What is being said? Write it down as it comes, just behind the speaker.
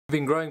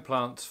Been growing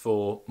plants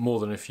for more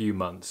than a few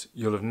months,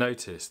 you'll have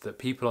noticed that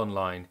people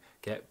online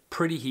get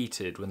pretty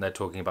heated when they're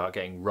talking about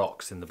getting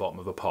rocks in the bottom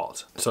of a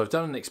pot. So I've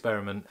done an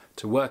experiment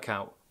to work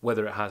out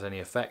whether it has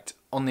any effect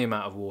on the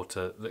amount of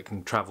water that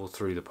can travel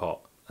through the pot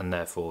and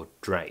therefore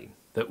drain.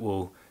 That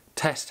will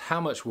test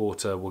how much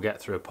water will get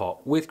through a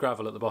pot with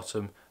gravel at the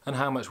bottom and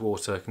how much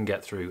water can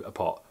get through a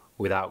pot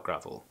without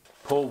gravel.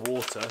 Pour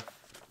water,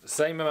 the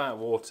same amount of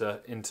water,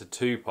 into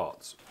two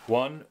pots.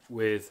 One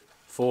with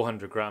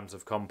 400 grams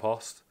of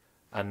compost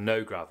and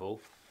no gravel,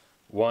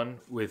 one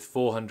with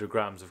 400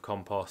 grams of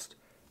compost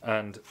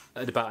and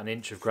at about an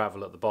inch of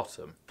gravel at the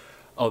bottom.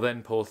 I'll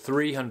then pour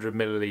 300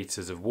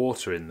 millilitres of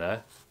water in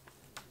there,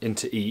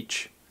 into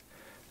each,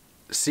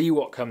 see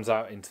what comes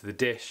out into the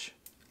dish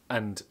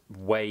and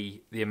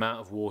weigh the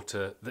amount of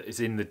water that is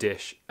in the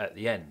dish at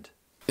the end.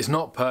 It's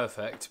not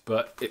perfect,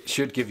 but it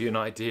should give you an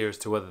idea as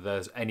to whether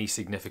there's any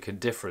significant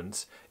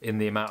difference in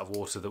the amount of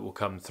water that will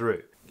come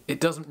through. It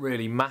doesn't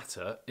really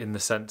matter in the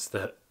sense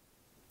that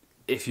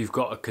if you've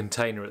got a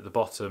container at the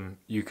bottom,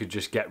 you could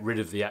just get rid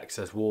of the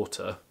excess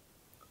water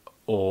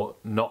or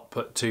not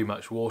put too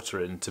much water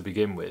in to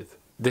begin with.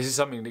 This is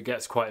something that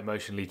gets quite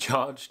emotionally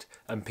charged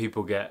and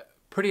people get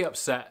pretty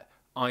upset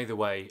either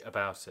way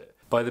about it.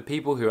 By the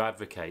people who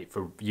advocate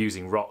for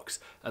using rocks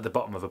at the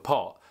bottom of a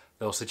pot,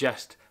 they'll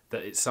suggest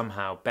that it's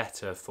somehow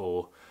better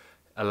for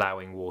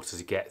allowing water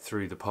to get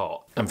through the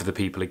pot. And for the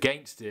people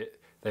against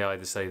it, they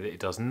either say that it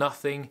does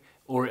nothing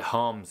or it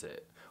harms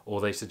it. Or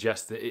they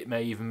suggest that it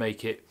may even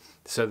make it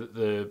so that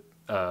the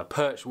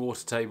perched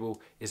water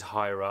table is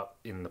higher up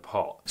in the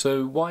pot.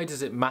 So why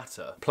does it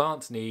matter?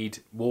 Plants need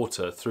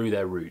water through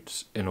their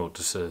roots in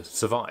order to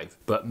survive,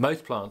 but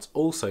most plants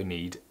also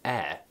need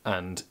air,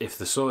 and if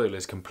the soil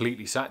is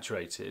completely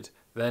saturated,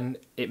 then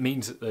it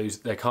means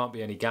that there can't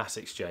be any gas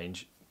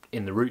exchange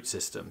in the root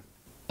system,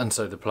 and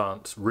so the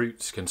plant's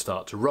roots can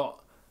start to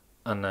rot,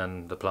 and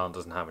then the plant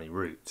doesn't have any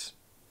roots,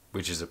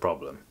 which is a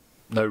problem.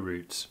 No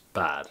roots,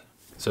 bad.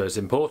 So it's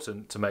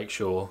important to make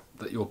sure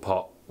that your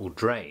pot will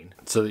drain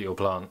so that your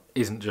plant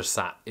isn't just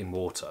sat in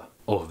water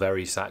or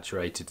very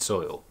saturated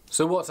soil.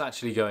 So what's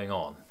actually going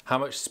on? How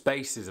much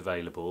space is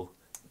available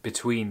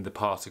between the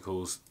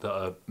particles that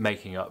are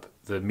making up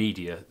the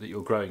media that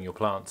you're growing your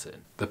plants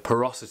in? The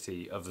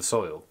porosity of the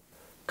soil.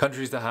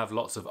 Countries that have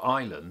lots of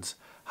islands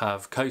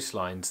have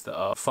coastlines that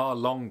are far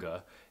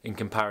longer in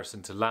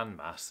comparison to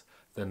landmass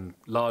than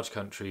large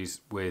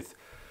countries with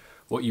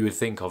what you would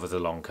think of as a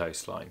long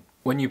coastline.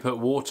 When you put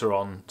water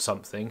on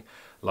something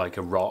like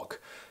a rock,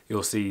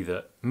 you'll see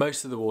that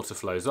most of the water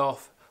flows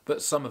off,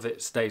 but some of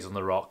it stays on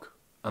the rock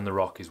and the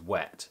rock is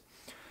wet.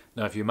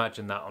 Now if you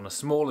imagine that on a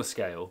smaller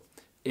scale,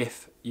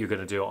 if you're going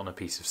to do it on a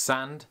piece of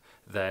sand,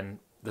 then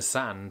the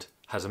sand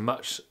has a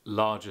much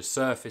larger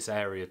surface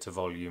area to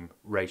volume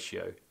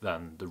ratio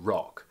than the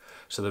rock.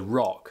 So the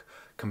rock,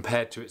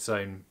 compared to its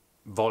own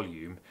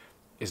volume,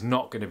 is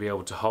not going to be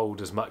able to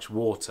hold as much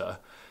water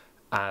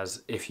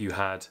as if you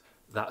had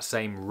that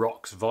same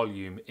rock's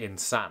volume in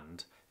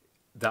sand.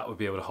 That would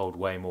be able to hold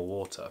way more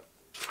water.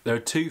 There are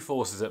two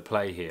forces at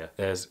play here.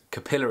 There's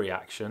capillary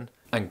action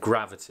and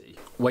gravity.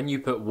 When you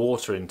put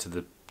water into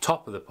the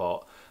top of the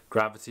pot,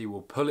 gravity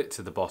will pull it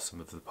to the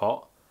bottom of the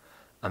pot,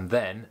 and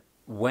then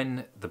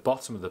when the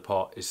bottom of the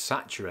pot is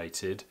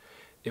saturated,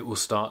 it will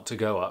start to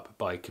go up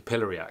by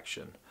capillary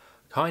action.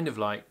 Kind of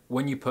like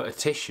when you put a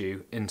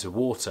tissue into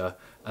water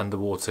and the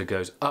water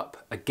goes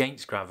up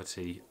against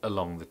gravity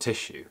along the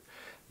tissue.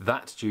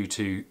 That's due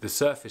to the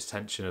surface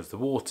tension of the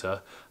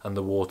water and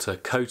the water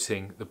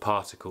coating the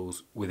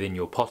particles within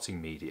your potting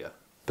media.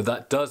 But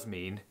that does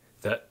mean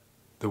that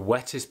the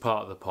wettest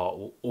part of the pot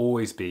will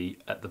always be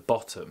at the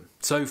bottom.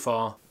 So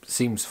far,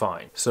 seems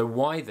fine. So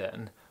why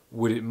then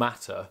would it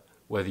matter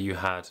whether you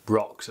had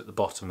rocks at the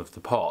bottom of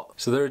the pot?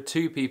 So there are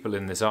two people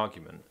in this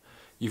argument.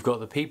 You've got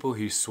the people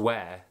who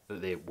swear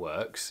that it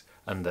works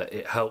and that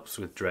it helps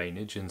with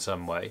drainage in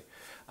some way,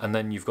 and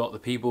then you've got the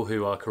people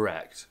who are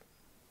correct.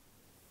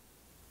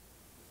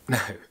 No,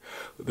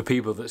 the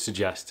people that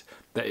suggest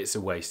that it's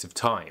a waste of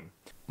time.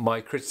 My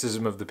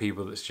criticism of the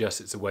people that suggest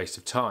it's a waste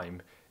of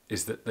time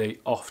is that they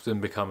often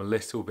become a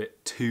little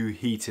bit too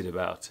heated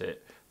about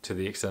it, to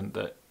the extent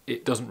that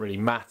it doesn't really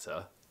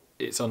matter.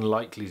 It's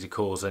unlikely to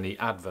cause any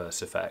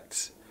adverse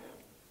effects,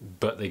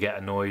 but they get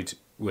annoyed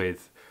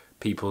with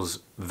people's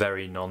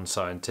very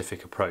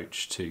non-scientific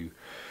approach to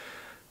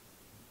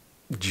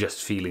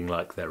just feeling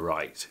like they're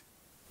right.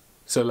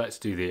 So let's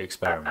do the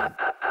experiment.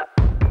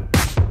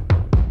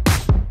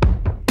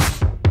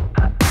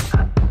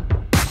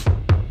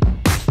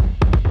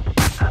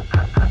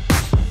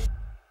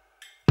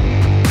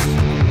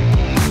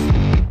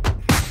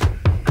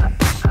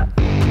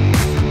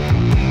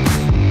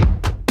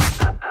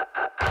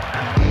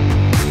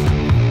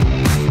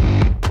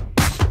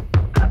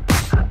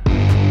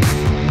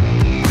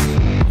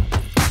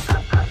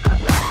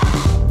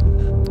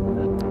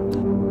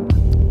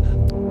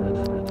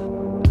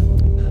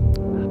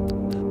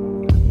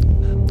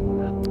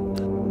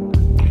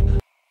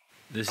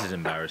 This is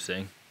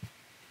embarrassing.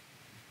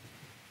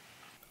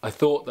 I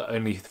thought that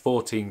only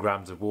 14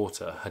 grams of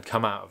water had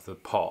come out of the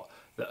pot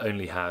that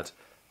only had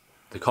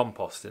the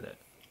compost in it.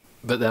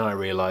 But then I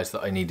realised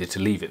that I needed to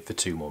leave it for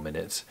 2 more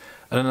minutes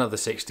and another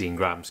 16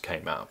 grams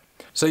came out.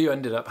 So you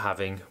ended up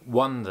having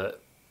one that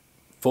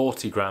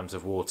 40 grams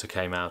of water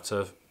came out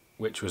of,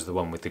 which was the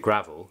one with the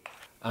gravel,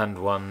 and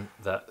one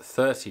that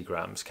 30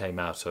 grams came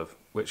out of,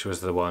 which was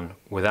the one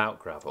without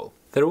gravel.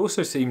 There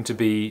also seemed to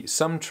be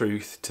some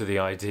truth to the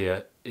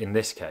idea in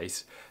this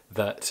case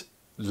that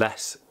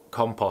less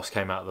compost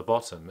came out of the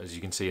bottom. As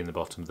you can see in the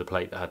bottom of the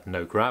plate that had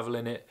no gravel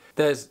in it,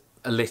 there's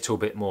a little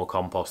bit more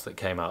compost that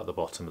came out of the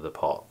bottom of the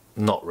pot.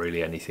 Not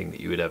really anything that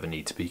you would ever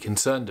need to be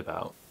concerned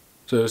about.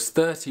 So there's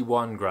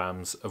 31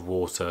 grams of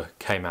water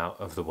came out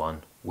of the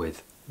one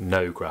with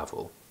no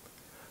gravel,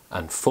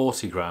 and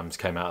 40 grams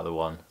came out of the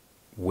one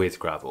with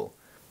gravel.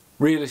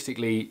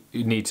 Realistically,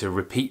 you need to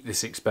repeat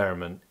this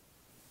experiment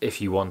if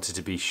you wanted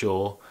to be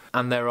sure,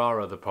 and there are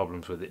other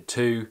problems with it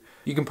too.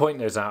 You can point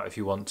those out if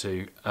you want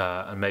to,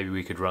 and maybe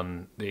we could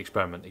run the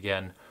experiment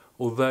again,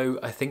 although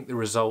I think the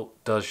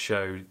result does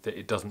show that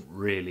it doesn't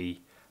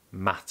really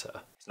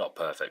matter. It's not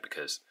perfect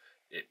because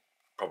it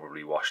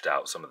probably washed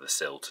out some of the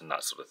silt and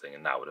that sort of thing,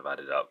 and that would have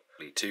added up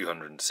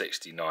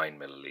 269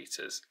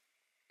 millilitres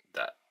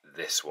that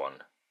this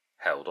one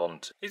held on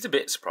to. It's a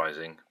bit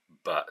surprising,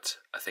 but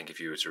I think if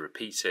you were to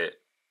repeat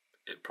it,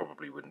 it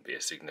probably wouldn't be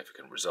a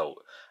significant result,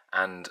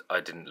 and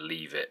I didn't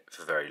leave it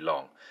for very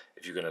long.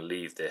 If you're going to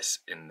leave this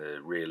in the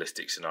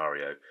realistic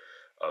scenario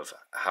of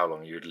how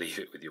long you would leave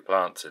it with your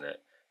plants in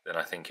it, then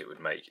I think it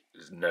would make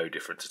no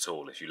difference at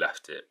all if you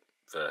left it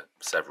for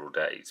several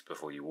days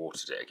before you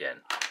watered it again.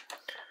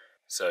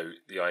 So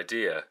the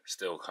idea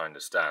still kind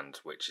of stands,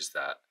 which is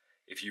that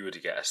if you were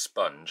to get a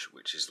sponge,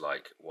 which is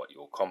like what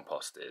your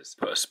compost is,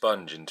 put a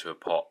sponge into a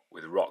pot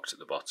with rocks at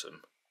the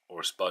bottom,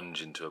 or a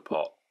sponge into a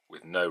pot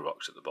with no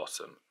rocks at the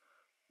bottom,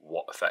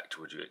 what effect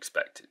would you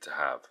expect it to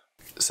have?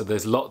 So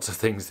there's lots of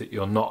things that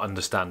you're not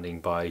understanding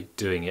by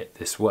doing it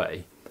this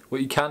way.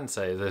 What you can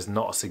say is there's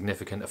not a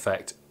significant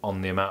effect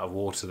on the amount of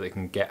water that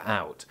can get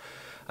out.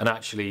 And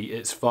actually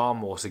it's far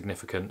more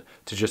significant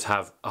to just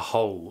have a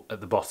hole at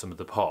the bottom of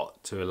the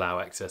pot to allow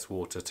excess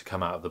water to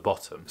come out of the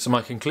bottom. So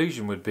my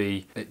conclusion would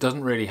be it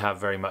doesn't really have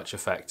very much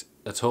effect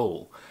at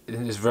all.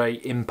 In this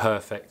very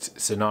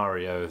imperfect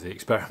scenario of the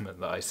experiment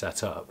that I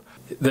set up,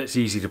 that's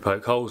easy to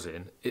poke holes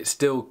in, it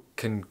still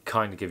can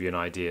kind of give you an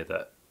idea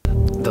that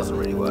it doesn't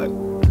really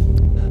work.